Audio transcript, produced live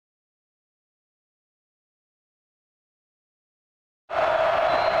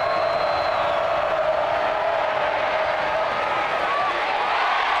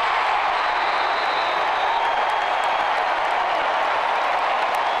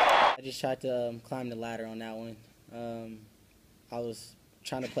I just tried to climb the ladder on that one. I was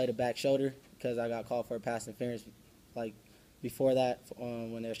trying to play the back shoulder because I got called for a pass interference like before that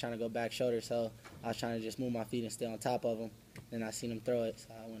when they was trying to go back shoulder. So I was trying to just move my feet and stay on top of them. Then I seen them throw it, so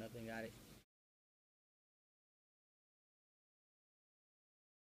I went up and got it.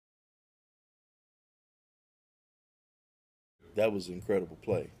 That was an incredible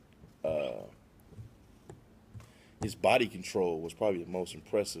play. His body control was probably the most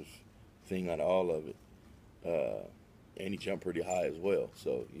impressive thing out of all of it. And he jumped pretty high as well.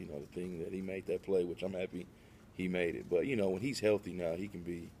 So, the thing that he made that play, which I'm happy he made it. But, when he's healthy now, he can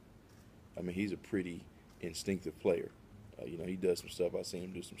be – he's a pretty instinctive player. He does some stuff. I've seen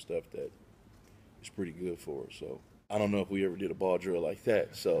him do some stuff that is pretty good for us. So I don't know if we ever did a ball drill like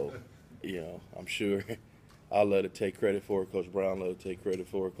that. So, I'm sure – I love to take credit for it. Coach Brown love to take credit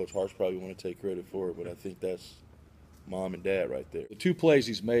for it. Coach Harsh probably want to take credit for it, but I think that's mom and dad right there. The two plays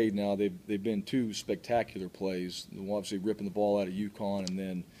he's made now, they've been two spectacular plays. Obviously ripping the ball out of UConn and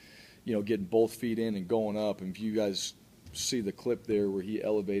then, getting both feet in and going up. And if you guys see the clip there where he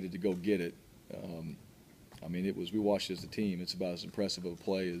elevated to go get it, we watched it as a team. It's about as impressive of a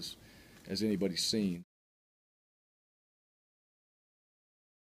play as anybody's seen.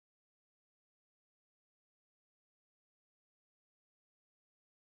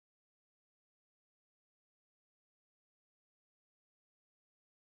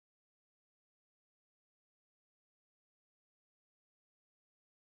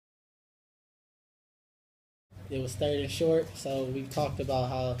 It was 3rd and short, so we talked about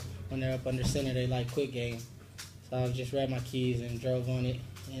how when they're up under center, they like quick game. So I just read my keys and drove on it.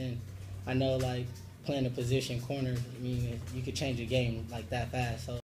 And I know, playing a position corner, you could change a game like that fast. So